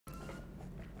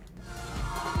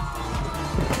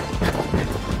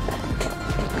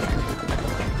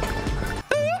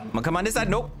gonna come on this side.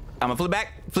 Nope. I'm gonna flip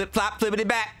back, flip, flop, flippity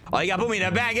back. Oh, you gotta put me in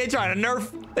that bag. They trying to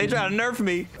nerf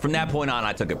me. From that point on,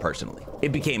 I took it personally.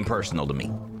 It became personal to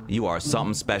me. You are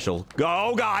something special.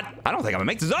 Oh, God. I don't think I'm gonna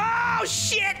make this. Oh,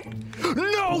 shit.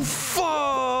 No,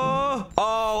 fuck.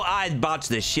 Oh, I botched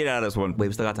the shit out of this one. Wait,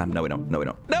 we still got time. No, we don't. No, we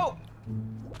don't. No.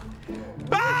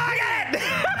 Oh, I got it.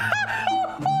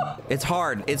 It's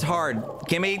hard. It's hard.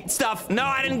 Give me stuff. No,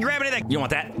 I didn't grab anything. You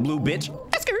want that, blue bitch?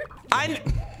 That's good.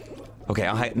 Okay,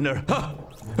 I'll hide. No.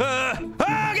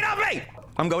 Get off me!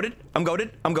 I'm goated. I'm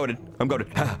goated. I'm goated. I'm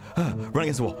goated. Run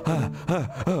against the wall.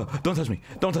 Don't touch me.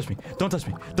 Don't touch me. Don't touch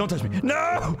me. Don't touch me.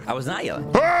 No! I was not yelling.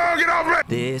 Get off me!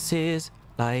 This is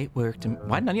light work to me.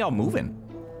 Why none of y'all moving?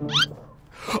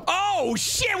 Oh,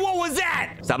 shit! What was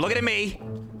that? Stop looking at me.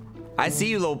 I see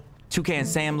you, little Toucan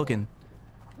Sam looking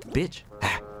bitch.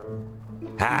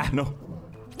 No.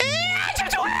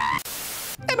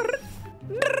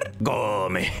 Go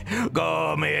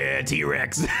me,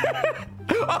 T-Rex.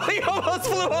 Oh, he almost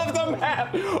flew off the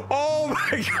map. Oh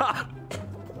my God.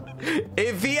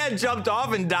 If he had jumped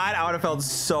off and died, I would have felt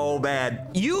so bad.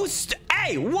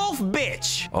 Hey, wolf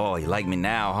bitch. Oh, you like me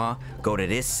now, huh? Go to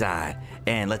this side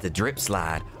and let the drip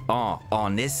slide.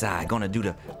 On this side, gonna do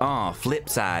the flip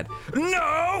side.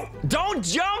 No, don't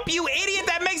jump, you idiot.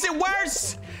 That makes it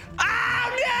worse.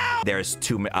 Oh no. There's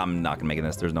I'm not gonna make it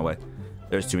this. There's no way.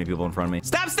 There's too many people in front of me.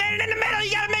 Stop standing in the middle.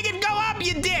 You gotta make it go up,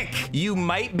 you dick. You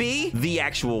might be the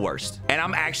actual worst. And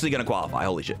I'm actually gonna qualify.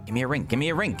 Holy shit. Give me a ring. Give me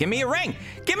a ring. Give me a ring.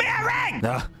 Give me a ring.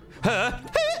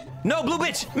 No, blue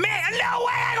bitch. Man, no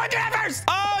way. I went to that first.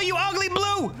 Oh, you ugly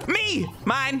blue. Me.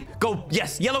 Mine. Go.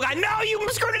 Yes. Yellow guy. No, you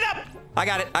screwed it up. I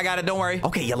got it. I got it. Don't worry.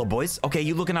 Okay, yellow boys. Okay,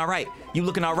 you looking all right. You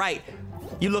looking all right.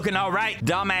 You looking all right.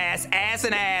 Dumbass. Ass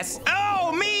and ass.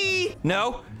 Oh, me.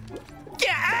 No.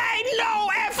 Yeah, ain't no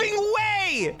effing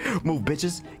way! Move,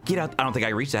 bitches. Get out. I don't think I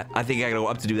can reach that. I think I gotta go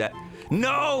up to do that.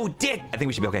 No, dick. I think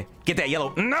we should be okay. Get that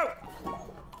yellow. No.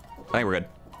 I think we're good.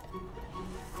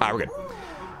 All right, we're good.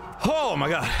 Oh my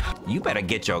God. You better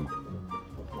get your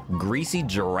greasy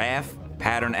giraffe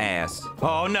pattern ass.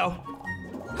 Oh no.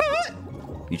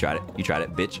 You tried it. You tried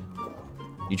it, bitch.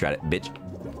 You tried it, bitch.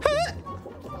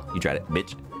 You tried it,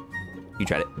 bitch. You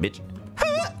tried it, bitch.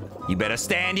 You better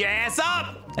stand your ass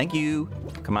up. Thank you.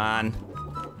 Come on.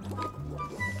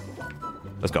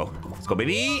 Let's go. Let's go,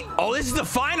 baby. Oh, this is the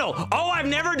final. Oh, I've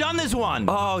never done this one.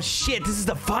 Oh, shit. This is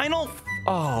the final?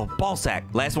 Oh, ball sack.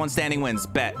 Last one standing wins.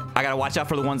 Bet. I gotta watch out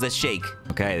for the ones that shake.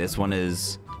 Okay, this one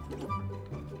is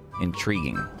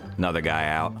intriguing. Another guy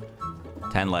out.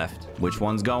 10 left. Which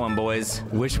one's going, boys?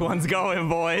 Which one's going,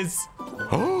 boys?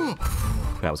 Oh,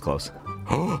 that was close.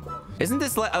 Isn't there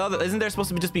supposed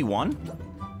to just be one?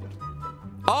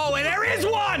 Oh, and there is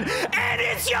one! And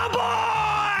it's your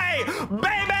boy!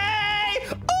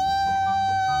 Baby! Ooh!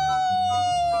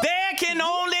 There can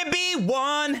only be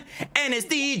one, and it's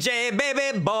DJ,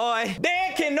 baby boy.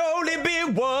 There can only be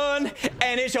one,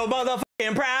 and it's your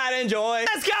motherfucking pride and joy.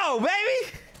 Let's go,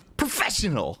 baby!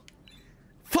 Professional.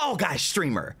 Fall Guy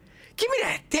streamer. Give me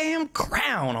that damn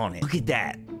crown on it. Look at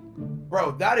that.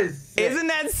 Bro, that is sick. Isn't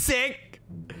that sick?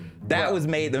 That was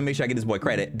made, let me make sure I get this boy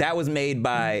credit. That was made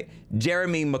by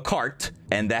Jeremy McCart,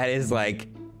 and that is like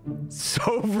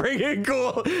so freaking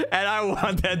cool. And I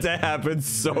want that to happen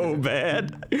so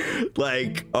bad.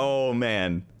 Like, oh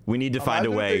man, we need to find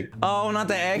a way. Oh, not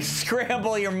the egg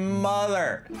scramble, your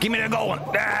mother. Give me the gold one.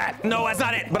 Ah, no, that's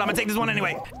not it, but I'm gonna take this one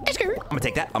anyway. I'm gonna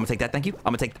take that, I'm gonna take that, thank you.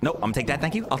 I'm gonna take, no, I'm gonna take that,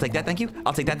 thank you. I'll take that, thank you.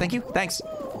 I'll take that, thank you. Thanks,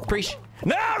 preach.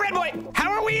 No, red boy,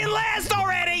 how are we in last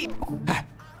already?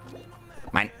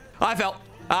 Mine. I fell.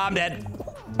 I'm dead.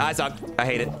 I suck. I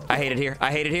hate it. I hate it here.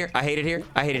 I hate it here. I hate it here.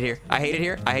 I hate it here. I hate it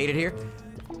here. I hate it here.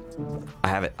 I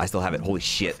have it. I still have it. Holy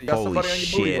shit. You got Holy somebody on your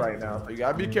booty shit. right now, so you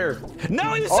gotta be careful.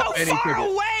 No, he's so far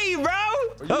away, bro.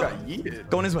 You got yeeted.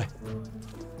 Going this way.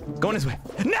 Going this way.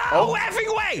 No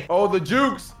effing way. Oh, the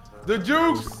jukes. The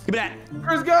jukes. Give me that.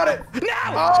 Chris got it. No.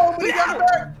 Oh, no. He got it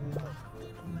back.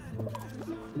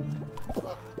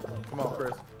 Come on,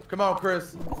 Chris. Come on,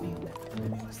 Chris.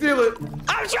 Steal it.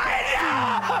 I'm trying to.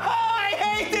 I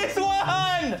hate this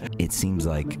one. It seems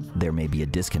like there may be a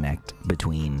disconnect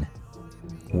between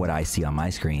what I see on my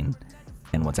screen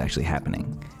and what's actually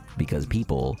happening, because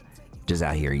people just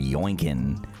out here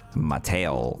yoinking my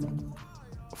tail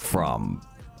from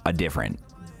a different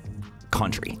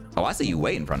country. Oh, I see you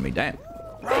way in front of me. Damn.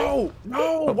 No,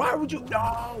 no. Why would you?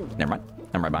 No. Never mind.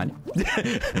 I'm right behind you.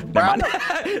 Never mind.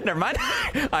 Never mind.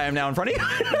 I am now in front of you.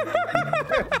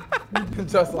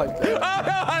 Just like that. Oh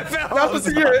no, I fell. That's what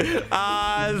you get.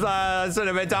 I should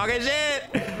have been talking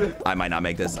shit. I might not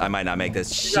make this. I might not make this.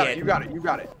 Shit. You got it. You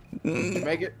got it. You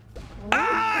make it. Oh,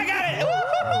 I got it!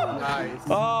 Woo! Nice.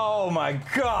 Oh my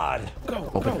God!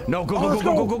 Go, Open. go. No, go, Oh, go, let's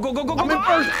go, go, go, go, go, go, go, I'm go! in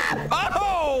first.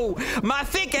 Oh, my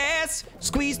thick ass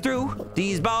squeezed through.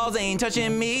 These balls ain't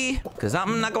touching me, cause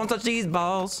I'm not gonna touch these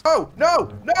balls. Oh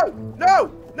no, no,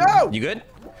 no, no! You good?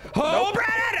 Oh, Nope.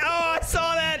 Brandon! Oh, I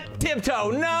saw that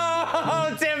tiptoe.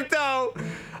 No, tiptoe.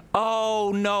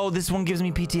 Oh no, this one gives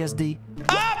me PTSD.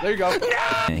 Up! There you go. No!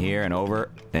 And here and over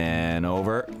and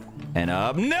over and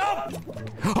up. Nope!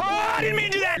 Oh, I didn't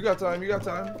mean to do that. You got time. You got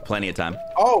time. Plenty of time.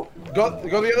 Oh, go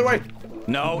the other way.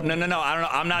 No, no, no, no. I don't know.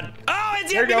 I'm not. Oh,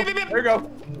 it's There you go. beep, beep, beep, beep. There you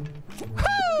go.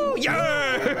 Woo!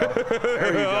 Yeah! There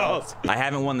you go. I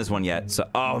haven't won this one yet. So,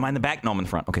 oh, am I in the back? No, I'm in the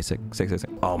front. Okay, sick.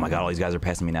 Oh my God, all these guys are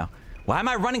passing me now. Why am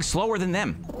I running slower than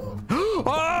them?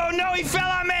 Oh no, he fell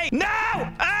on me! No!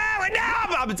 Oh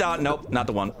no! I'm down. Nope, not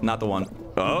the one. Not the one.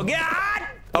 Oh God!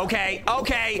 Okay,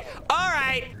 okay, all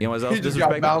right. You know what else? He just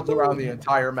got bounced around the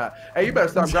entire map. Hey, you better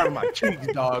stop grabbing my cheeks,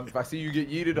 dog. If I see you get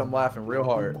yeeted, I'm laughing real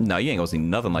hard. No, you ain't gonna see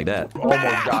nothing like that. Almost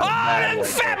got Oh, mad that right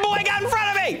fat there. boy got in front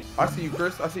of me! I see you,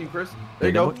 Chris. I see you, Chris. There There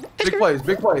you go. you go. Big plays,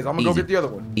 big plays. I'm gonna go Easy. get the other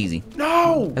one. Easy.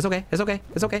 No! It's okay, it's okay,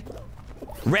 it's okay.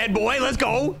 Red boy, let's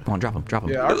go. Come on, drop him, drop him.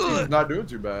 Yeah, our team's not doing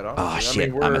too bad. Honestly. Oh,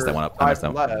 shit. mean, I messed that one up. I messed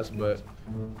that one up. last, but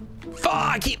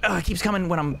Fuck, it keeps coming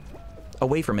when I'm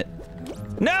away from it.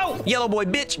 No, yellow boy,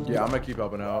 bitch. yeah, I'm gonna keep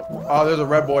helping out. Oh, there's a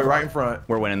red boy right in front.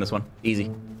 We're winning this one. Easy.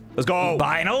 Let's go.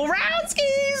 Final round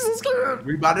skis. Let's go.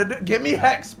 We about to give me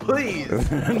Hex, please.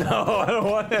 No, I don't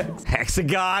want it.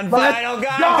 Hexagon Let's final go.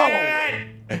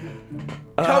 content.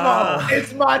 Come on,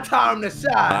 it's my time to All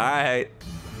shine. right.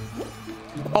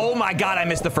 Oh my God, I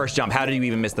missed the first jump. How did you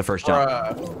even miss the first jump?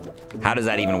 How does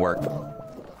that even work?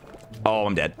 Oh,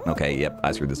 I'm dead. Okay, yep,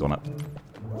 I screwed this one up.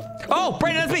 Oh,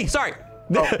 Brandon, that's me. Sorry.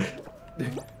 Oh.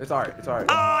 It's all right. It's all right.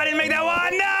 Oh, I didn't make that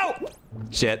one. No.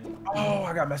 Shit. Oh,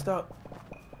 I got messed up.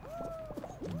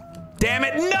 Damn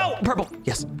it. No. Purple.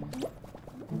 Yes.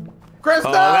 Chris, Oh,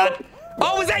 no! God.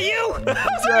 Oh, was that you?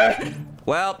 Yeah.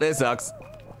 Well, this sucks.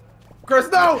 Chris,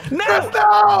 no! No! Chris,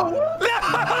 no! No,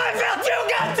 I fell too.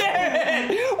 God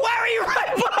damn it. Why are you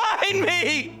right behind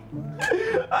me?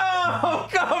 Oh,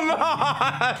 come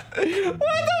on.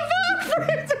 What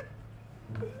the fuck?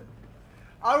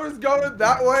 I was going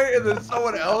that way, and then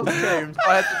someone else came, so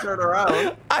I had to turn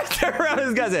around. I turned around and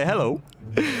this guy said, hello.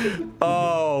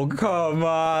 Oh, come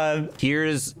on.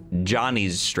 Here's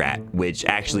Johnny's strat, which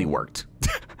actually worked.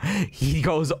 He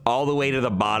goes all the way to the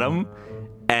bottom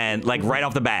and like right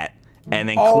off the bat and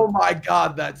then Oh my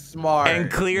God, that's smart.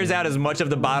 and clears out as much of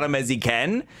the bottom as he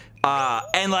can.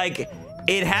 And like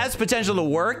it has potential to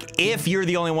work if you're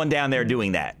the only one down there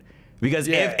doing that. Because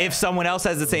if someone else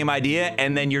has the same idea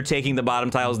and then you're taking the bottom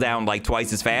tiles down like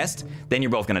twice as fast, then you're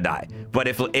both gonna die. But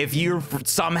if you're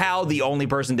somehow the only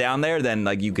person down there, then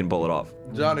like you can pull it off.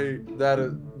 Johnny,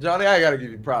 Johnny, I gotta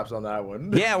give you props on that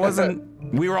one. Yeah, it wasn't.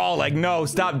 We were all like, no,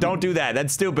 stop, don't do that.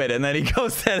 That's stupid. And then he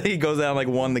goes down like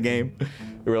won the game.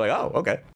 We were like, oh, okay.